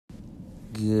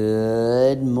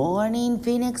Good morning,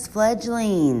 Phoenix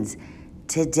fledglings.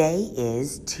 Today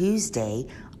is Tuesday,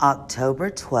 October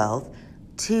 12th,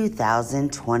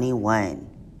 2021.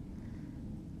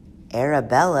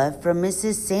 Arabella from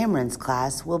Mrs. Samron's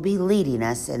class will be leading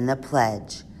us in the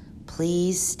pledge.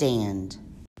 Please stand.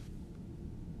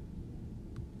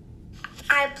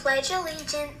 I pledge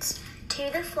allegiance to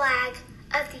the flag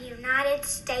of the United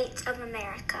States of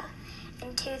America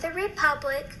and to the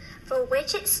republic for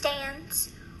which it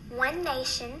stands, one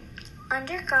nation,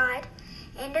 under God,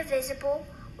 indivisible,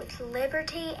 with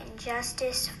liberty and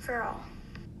justice for all.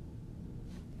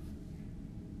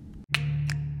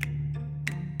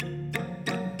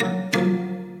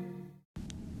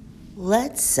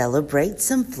 Let's celebrate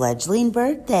some fledgling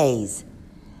birthdays.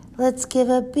 Let's give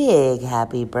a big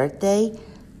happy birthday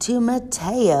to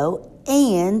Mateo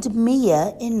and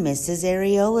Mia in Mrs.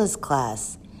 Ariola's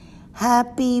class.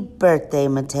 Happy birthday,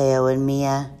 Mateo and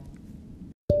Mia.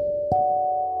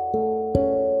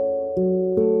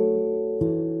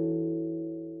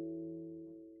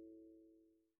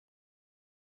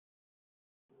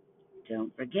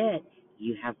 Don't forget,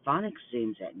 you have phonics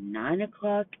Zooms at 9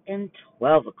 o'clock and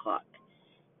 12 o'clock.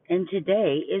 And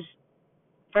today is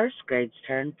first grade's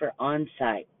turn for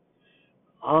on-site.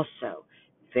 Also,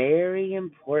 very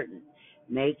important,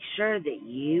 make sure that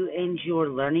you and your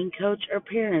learning coach or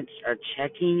parents are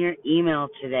checking your email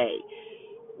today.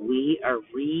 We are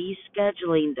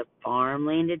rescheduling the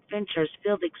Farmland Adventures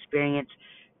Field Experience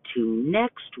to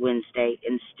next Wednesday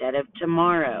instead of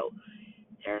tomorrow.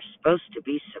 There's supposed to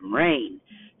be some rain,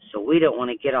 so we don't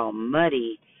want to get all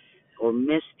muddy or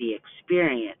miss the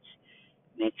experience.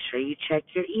 Make sure you check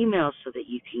your email so that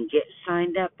you can get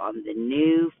signed up on the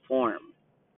new form.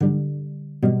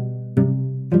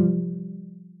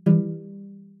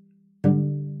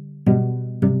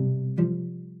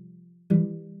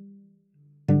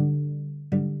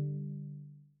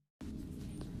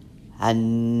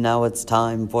 And now it's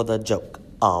time for the joke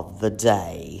of the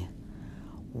day.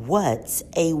 What's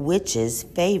a witch's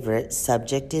favorite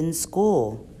subject in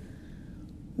school?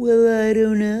 Well, I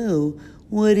don't know.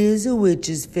 What is a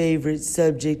witch's favorite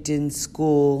subject in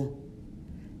school?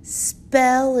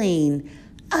 Spelling.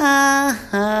 Ah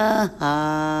ha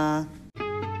ha.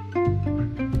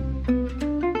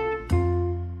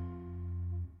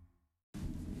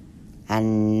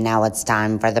 And now it's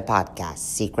time for the podcast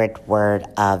secret word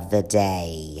of the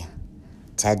day.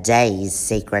 Today's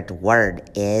secret word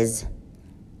is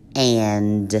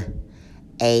and.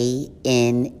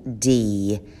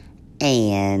 A-N-D.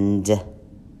 And.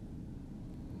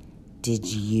 Did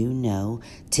you know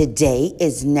today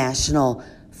is National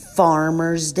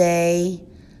Farmers Day?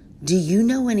 Do you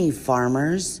know any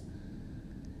farmers?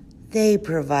 They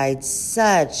provide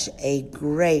such a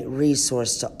great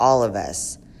resource to all of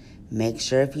us. Make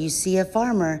sure if you see a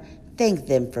farmer, thank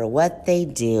them for what they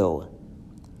do.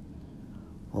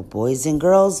 Well, boys and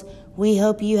girls, we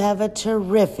hope you have a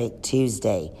terrific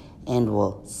Tuesday, and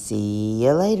we'll see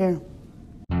you later.